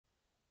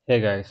Hey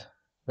guys,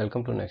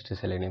 welcome to next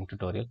Selenium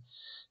tutorial.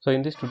 So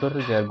in this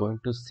tutorial we are going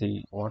to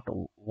see what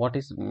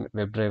is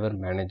WebDriver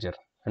Manager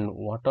and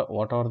what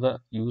are the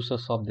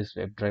uses of this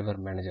WebDriver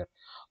Manager,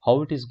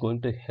 how it is going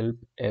to help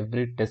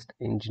every test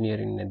engineer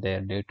in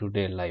their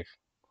day-to-day life,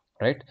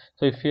 right?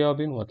 So if you have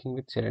been working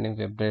with Selenium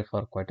WebDriver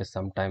for quite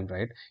some time,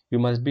 right, you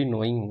must be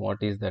knowing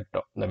what is that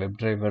the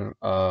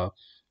WebDriver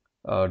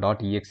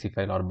 .exe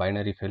file or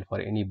binary file for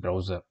any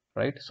browser,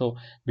 right? So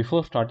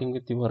before starting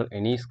with your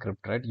any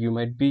script, right, you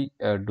might be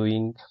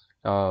doing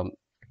um,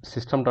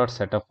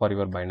 system.setup for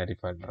your binary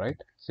file, right?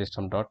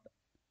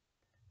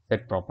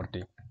 System.set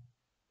property.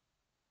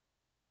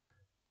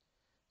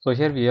 So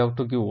here we have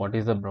to give what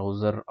is the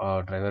browser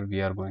driver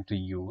we are going to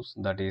use.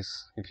 That is,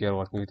 if you are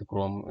working with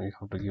Chrome, you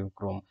have to give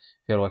Chrome.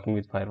 If you are working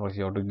with Firefox,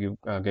 you have to give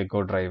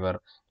Gecko driver.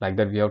 Like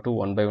that, we have to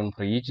one by one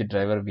for each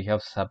driver. We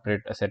have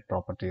separate set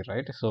property,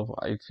 right? So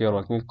if you are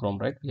working with Chrome,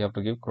 right, we have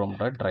to give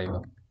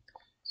Chrome.driver.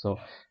 So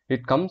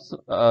it comes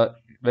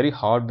very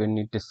hard when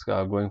it is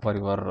going for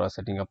your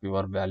setting up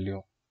your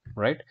value,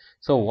 right?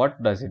 So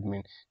what does it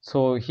mean?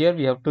 So here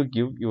we have to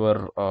give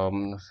your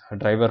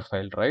driver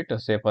file, right?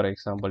 Say for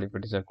example, if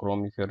it is a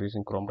Chrome, if you are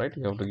using Chrome, right,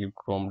 you have to give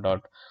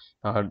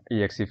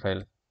Chrome.exe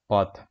file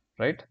path,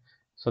 right?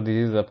 So this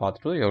is the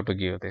path to you have to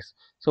give this.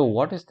 So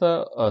what is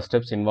the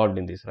steps involved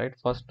in this, right?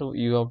 First,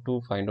 you have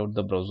to find out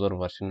the browser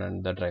version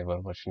and the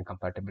driver version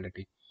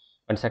compatibility.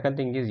 And second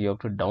thing is you have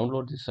to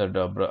download this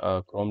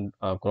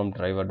Chrome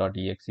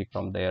driver.exe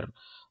from their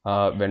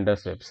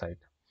vendor's website,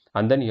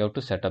 and then you have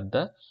to set up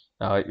the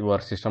your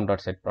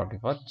system.set property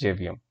for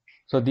JVM.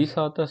 So these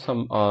are the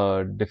some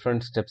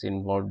different steps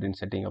involved in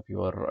setting up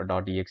your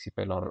 .exe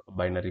file or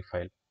binary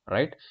file,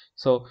 right?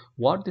 So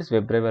what this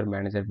WebDriver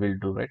manager will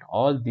do, right?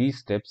 All these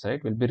steps,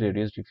 right, will be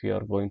reduced if you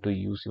are going to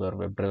use your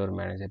WebDriver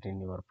manager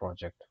in your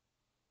project,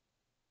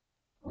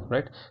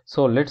 right?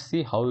 So let's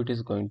see how it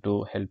is going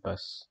to help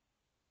us.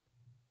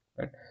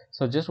 Right.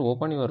 So just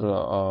open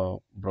your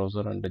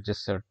browser and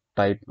just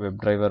type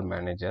WebDriver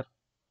Manager.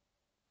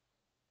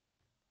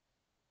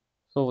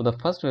 So the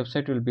first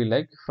website will be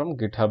like from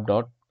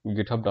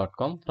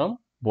github.com from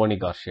Boni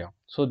Garcia.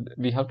 So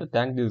we have to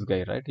thank this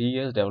guy, right? He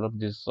has developed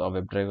this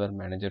WebDriver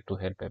Manager to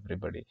help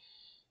everybody,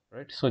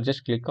 right? So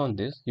just click on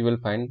this. You will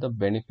find the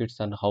benefits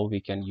and how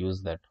we can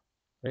use that,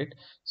 right?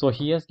 So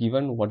he has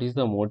given what is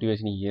the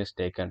motivation he has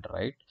taken,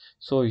 right?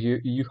 So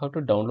you have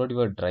to download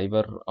your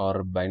driver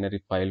or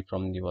binary file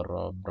from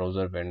your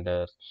browser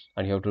vendors,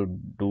 and you have to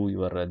do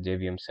your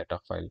JVM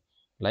setup file.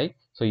 Like,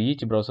 so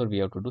each browser we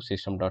have to do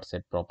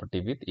system.set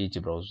property with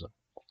each browser,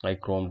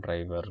 like Chrome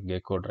driver,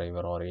 Gecko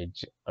driver, or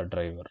Edge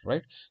driver,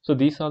 right? So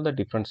these are the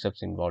different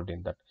steps involved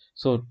in that.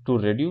 So to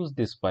reduce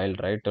this file,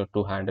 right,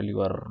 to handle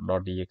your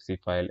 .exe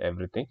file,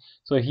 everything,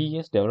 so he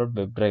has developed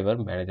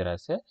WebDriver Manager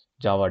as a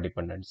Java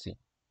dependency,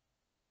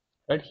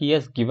 right? He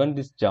has given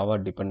this Java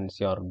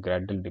dependency or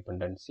Gradle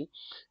dependency.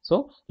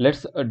 So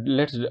let's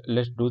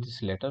do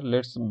this later.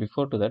 Let's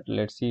before to that,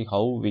 let's see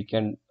how we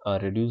can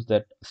reduce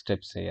that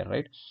steps here,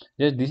 right?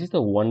 Just this is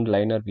the one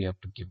liner we have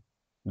to give.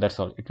 That's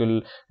all. It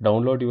will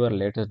download your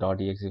latest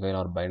 .exe file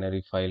or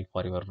binary file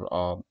for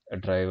your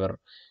driver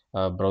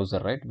browser,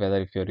 right?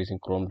 Whether if you're using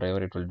Chrome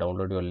driver, it will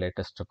download your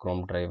latest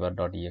Chrome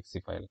driver.exe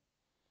file.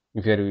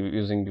 If you're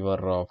using your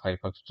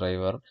Firefox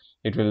driver,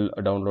 it will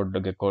download the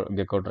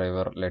Gecko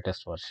driver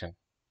latest version,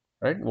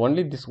 right?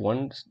 Only this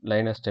one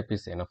liner step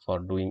is enough for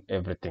doing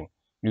everything.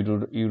 You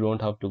don't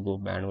have to go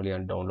manually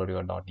and download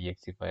your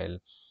 .exe file.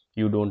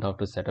 You don't have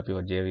to set up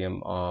your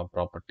JVM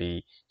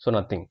property. So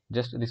nothing,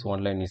 just this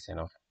one line is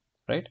enough,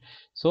 right?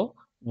 So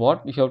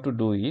what you have to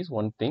do is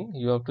one thing,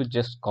 you have to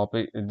just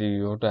copy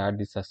you have to add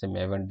this as a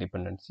Maven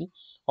dependency,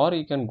 or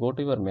you can go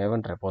to your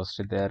Maven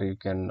repository. There you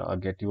can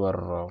get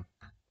your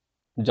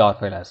jar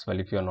file as well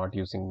if you are not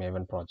using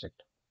Maven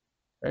project,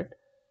 right?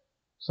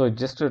 So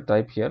just to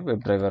type here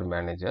WebDriver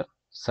Manager,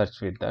 search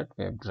with that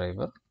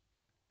WebDriver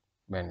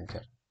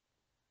Manager.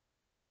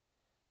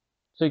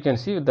 So you can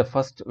see the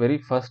very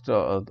first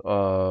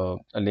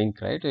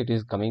link, right? It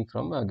is coming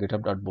from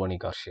github.boni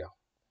Garcia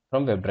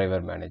from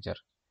WebDriver Manager,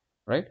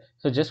 right?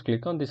 So just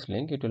click on this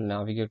link. It will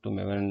navigate to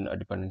Maven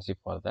dependency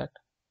for that.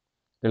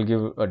 It will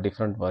give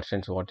different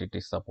versions what it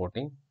is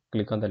supporting.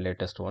 Click on the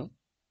latest one,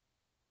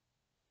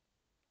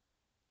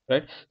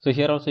 right? So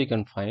here also you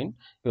can find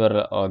your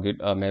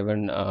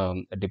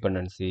Maven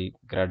dependency,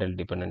 Gradle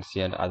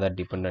dependency, and other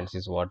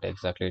dependencies. What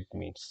exactly it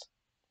means,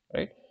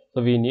 right?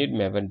 So we need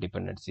Maven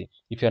dependency.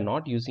 If you are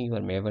not using your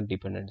Maven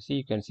dependency,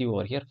 you can see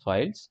over here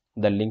files,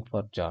 the link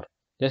for jar.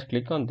 Just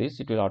click on this,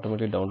 it will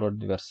automatically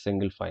download your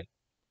single file,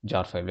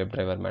 jar file,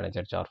 WebDriver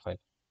Manager jar file,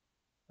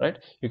 right?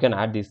 You can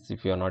add this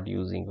if you are not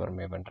using your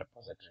Maven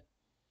repository,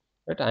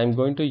 right? I'm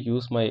going to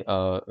use my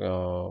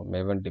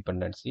Maven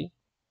dependency.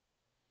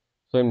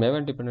 So in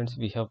Maven dependency,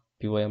 we have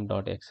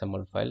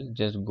pym.xml file.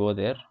 Just go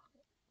there.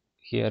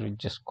 Here,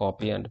 just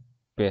copy and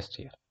paste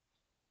here,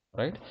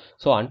 right?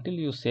 So until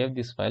you save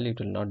this file, it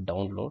will not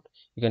download.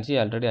 You can see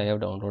already I have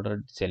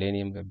downloaded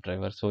Selenium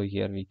WebDriver. So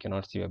here we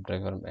cannot see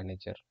WebDriver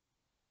Manager.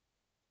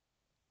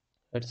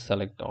 Let's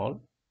select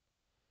all.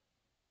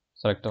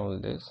 select all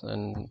this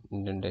and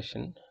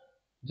indentation,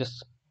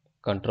 just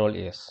Control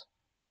S,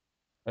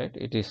 right?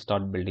 It is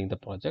start building the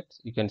projects.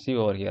 You can see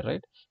over here,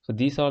 right? So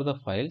these are the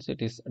files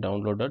it is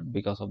downloaded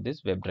because of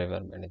this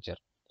WebDriver manager.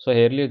 So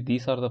earlier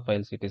these are the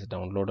files it is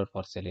downloaded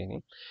for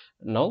Selenium.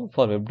 Now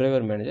for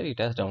WebDriver manager it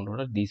has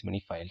downloaded these many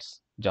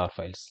files, jar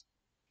files,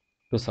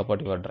 to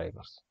support your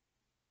drivers,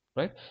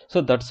 right?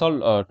 So that's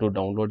all to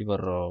download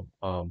your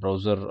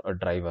browser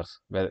drivers,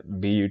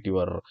 be it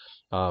your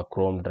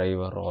Chrome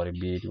driver or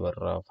be it your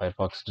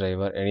Firefox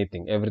driver,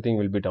 anything, everything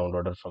will be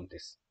downloaded from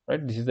this,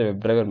 right? This is the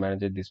WebDriver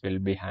manager, this will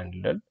be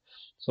handled.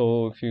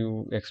 So if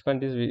you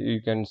expand this,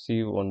 you can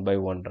see one by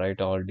one,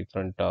 right, all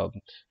different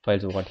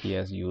files what he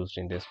has used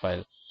in this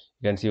file.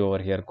 You can see over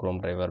here Chrome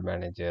driver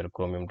manager,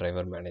 Chromium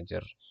driver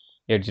manager,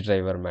 Edge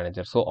driver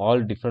manager. So all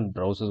different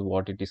browsers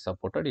what it is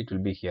supported, it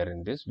will be here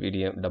in this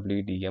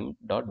wdm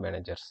dot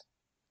managers,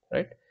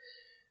 right?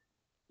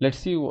 Let's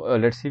see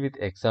with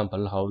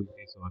example how it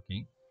is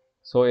working.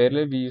 So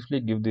earlier we usually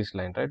give this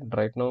line, right?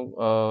 Right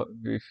now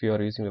if you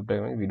are using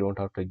WebDriver, we don't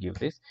have to give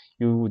this.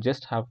 You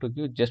just have to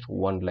give just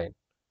one line,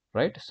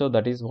 right? So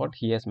that is what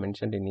he has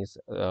mentioned in his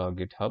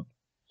GitHub.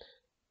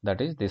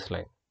 That is this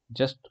line.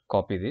 Just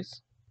copy this,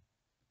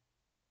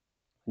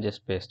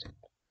 just paste it,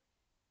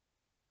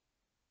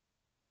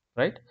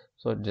 right?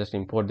 So just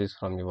import this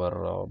from your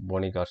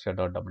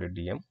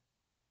bonigarcia.wdm.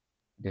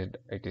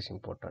 It is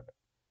important.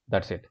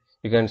 That's it.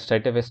 You can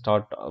straight away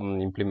start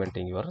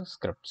implementing your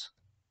scripts.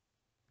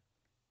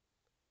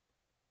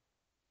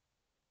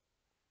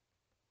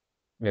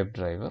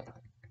 WebDriver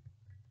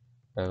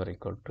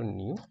equal to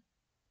new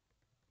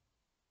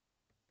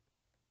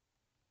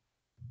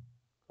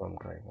from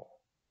driver.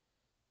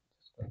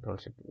 Control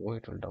Shift O,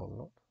 it will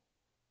download,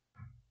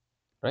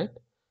 right?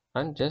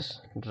 And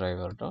just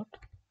driver dot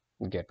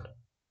get.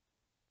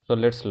 So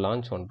let's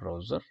launch one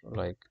browser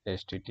like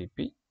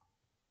http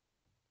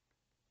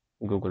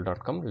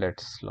google.com.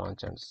 Let's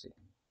launch and see,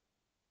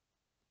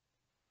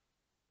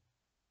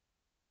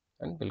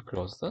 and we'll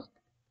close the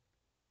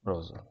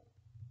browser.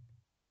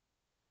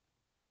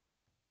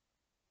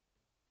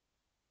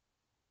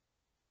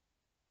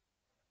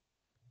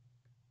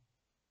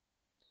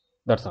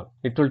 That's all.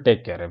 It will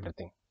take care of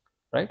everything,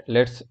 right?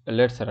 Let's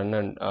run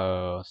and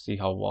see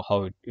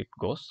how it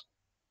goes.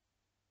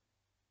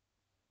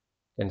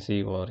 You can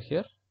see over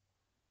here,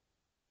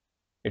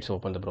 it's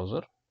open the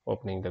browser,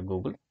 opening the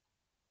Google,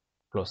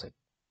 close it.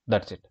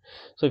 That's it.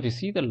 So if you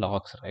see the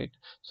logs, right?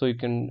 So you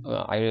can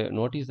I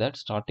notice that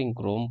starting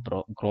Chrome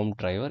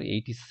driver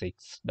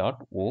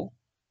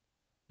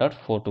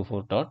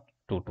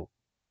 86.0.424.22.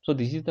 So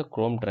this is the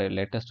Chrome driver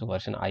latest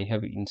version I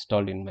have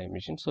installed in my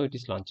machine. So it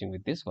is launching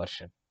with this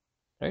version,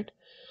 right?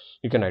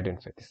 You can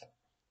identify this.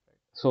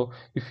 So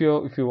if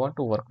you want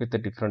to work with the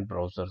different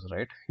browsers,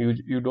 right?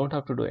 You don't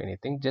have to do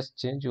anything. Just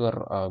change your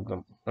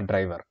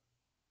driver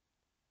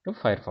to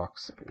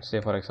Firefox. Say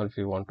for example, if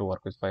you want to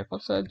work with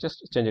Firefox,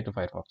 just change it to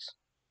Firefox.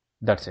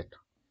 That's it.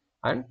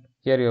 And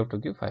here you have to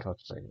give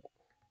Firefox driver.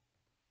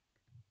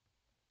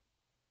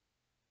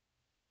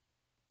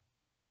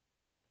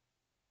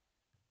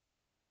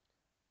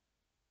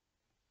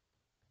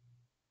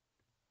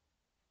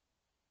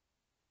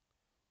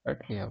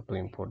 Right, we have to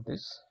import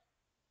this.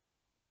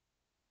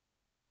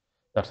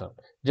 That's all.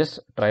 Just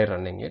try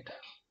running it.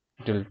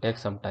 It will take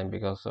some time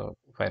because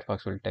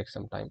Firefox will take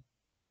some time.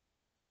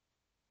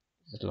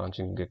 Just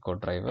launching Gecko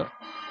driver,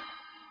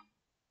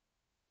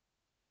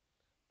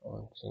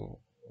 launching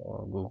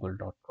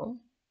google.com,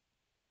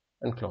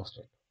 and closed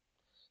it.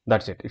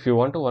 That's it. If you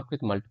want to work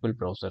with multiple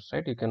browsers,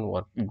 right, you can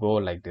go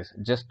like this.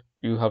 Just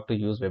you have to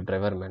use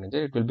WebDriver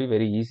manager. It will be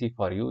very easy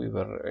for you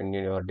in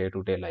your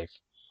day-to-day life.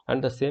 And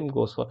the same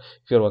goes for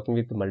if you're working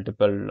with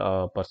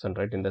multiple person,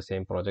 right, in the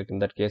same project. In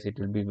that case, it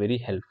will be very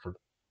helpful,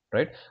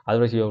 right?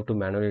 Otherwise you have to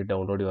manually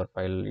download your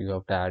file, you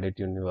have to add it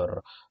in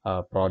your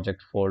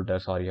project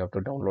folders, or you have to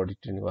download it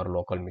in your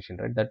local machine,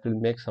 right? That will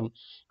make some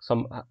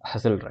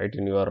hassle, right,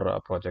 in your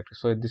project.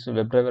 So this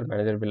WebDriver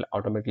manager will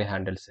automatically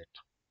handles it,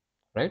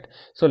 right?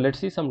 So let's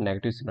see some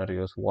negative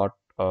scenarios. What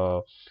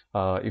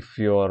if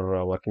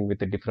you're working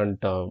with a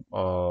different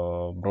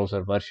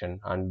browser version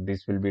and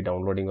this will be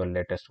downloading your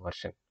latest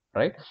version,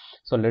 right?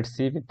 So let's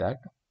see with that.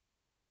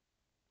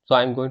 So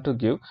I'm going to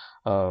give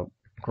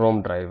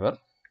Chrome driver,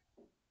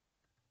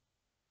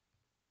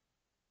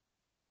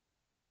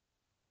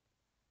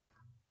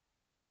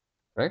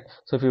 right?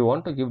 So if you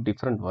want to give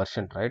different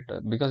version, right,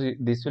 because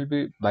this will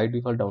be by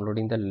default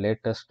downloading the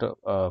latest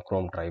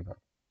Chrome driver.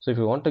 So if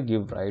you want to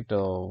give, right,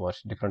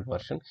 different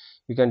version,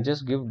 you can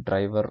just give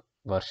driver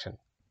version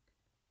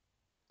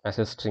as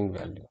a string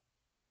value.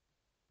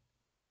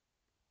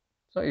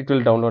 So it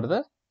will download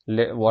the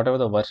whatever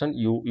the version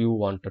you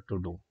wanted to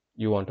do,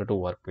 you wanted to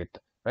work with,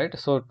 right?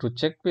 So to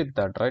check with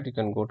that, right, you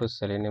can go to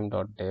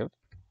selenium.dev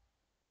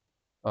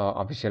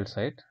official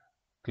site,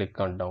 click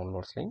on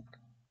downloads link.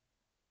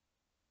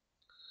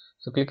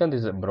 So click on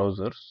these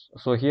browsers.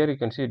 So here you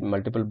can see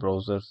multiple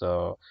browsers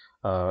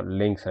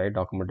links, right?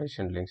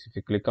 Documentation links. If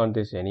you click on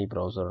this any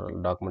browser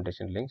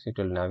documentation links, it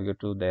will navigate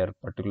to their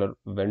particular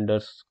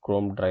vendor's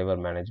Chrome driver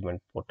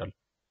management portal.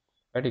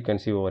 Right? You can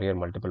see over here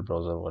multiple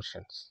browser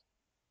versions.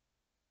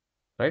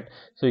 Right?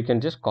 So you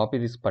can just copy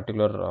this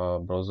particular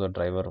browser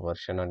driver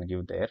version and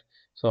give there.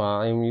 So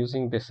I am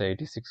using this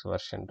 86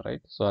 version,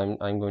 right? So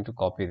I'm going to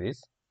copy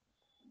this.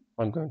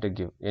 I'm going to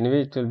give.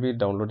 Anyway, it will be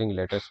downloading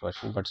latest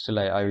version, but still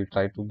I will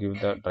try to give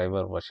the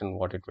driver version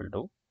what it will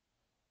do.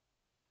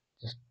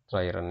 Just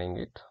try running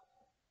it.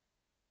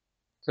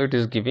 So it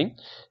is giving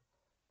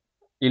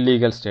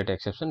illegal state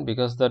exception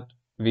because that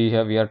we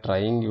are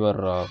trying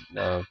your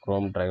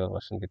Chrome driver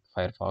version with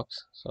Firefox.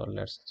 So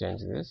let's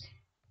change this.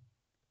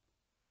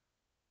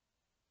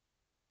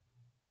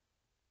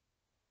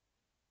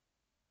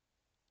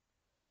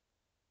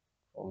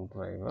 Chrome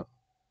driver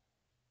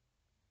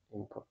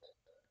input.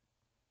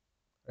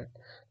 Right.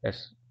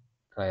 Let's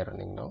try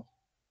running now.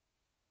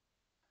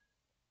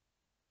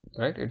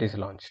 Right. It is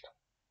launched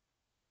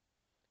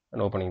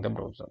and opening the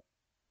browser.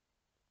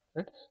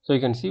 Right. So you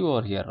can see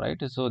over here,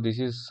 right? So this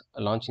is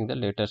launching the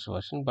latest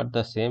version, but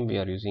the same we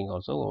are using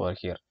also over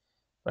here.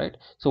 Right.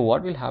 So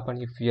what will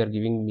happen if we are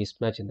giving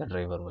mismatch in the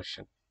driver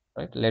version?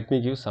 Right. Let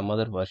me give some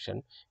other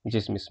version which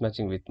is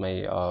mismatching with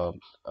my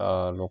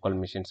local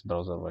machine's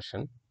browser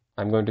version.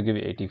 I'm going to give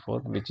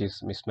 84, which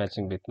is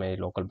mismatching with my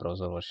local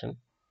browser version.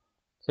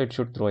 So it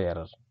should throw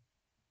error.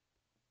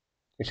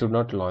 It should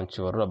not launch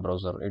your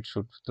browser. It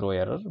should throw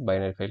error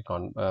binary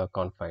file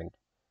confined.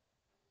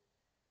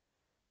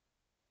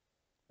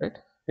 Right.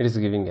 It is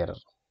giving error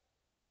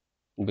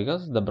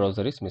because the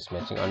browser is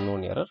mismatching.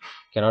 Unknown error,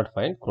 cannot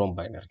find Chrome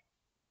binary.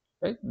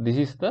 Right, this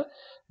is the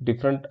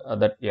different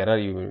that error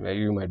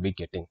you might be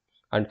getting.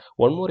 And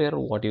one more error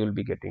what you will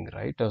be getting,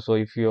 right? So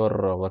if you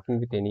are working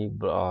with any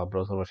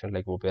browser version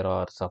like Opera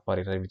or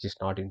Safari, right, which is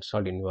not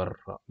installed in your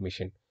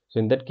machine, so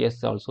in that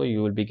case also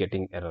you will be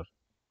getting error.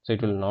 So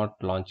it will not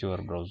launch your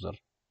browser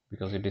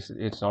because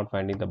it's not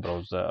finding the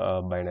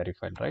browser binary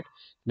file, right?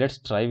 Let's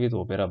try with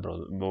Opera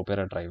browser,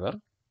 Opera driver.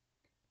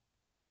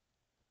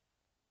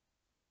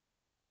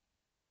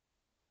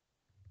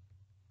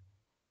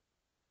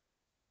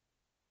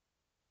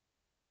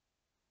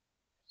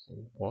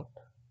 Import.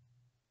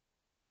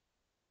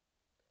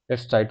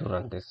 Let's try to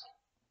run this.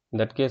 In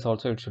that case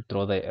also it should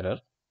throw the error.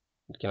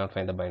 It cannot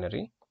find the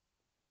binary.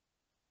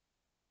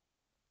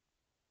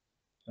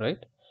 Right,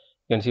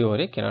 you can see over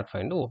here cannot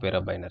find the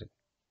Opera binary.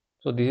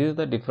 So this is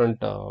the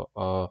different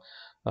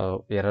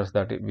errors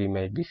that we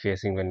may be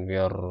facing when we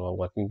are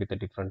working with a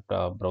different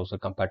browser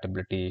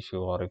compatibility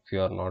issue, or if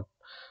you are not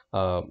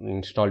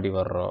installed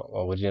your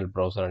original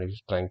browser and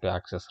is trying to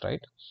access,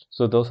 right?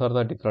 So those are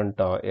the different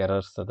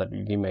errors that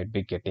we might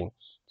be getting.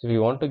 So if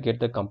you want to get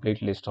the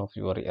complete list of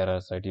your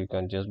errors, right, you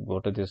can just go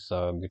to this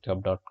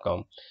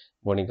github.com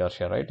Boni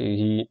Garcia, right?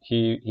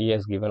 He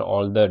has given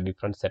all the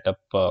different setup,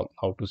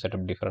 how to set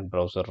up different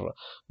browsers,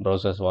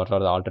 what are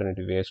the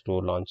alternative ways to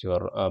launch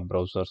your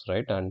browsers,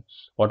 right? And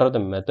what are the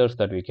methods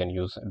that we can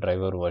use,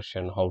 driver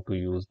version, how to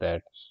use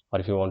that,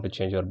 or if you want to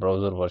change your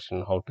browser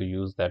version, how to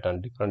use that,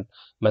 and different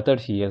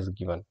methods he has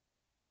given.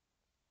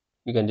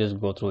 You can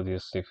just go through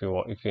this if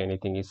if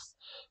anything is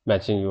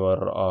matching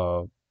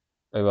your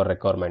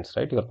requirements,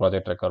 right? Your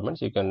project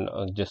requirements, you can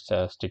just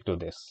stick to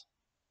this,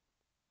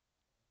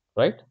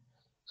 right?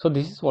 So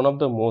this is one of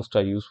the most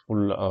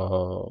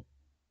useful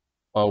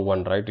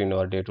one, right, in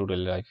our day-to-day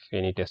life,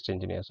 any test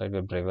engineers, right,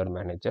 webdriver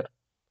manager,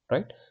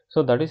 right?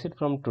 So that is it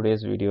from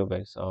today's video,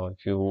 guys.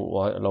 If you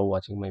love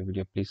watching my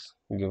video, please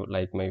give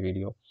like my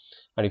video,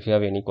 and if you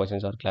have any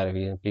questions or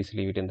clarification, please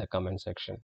leave it in the comment section.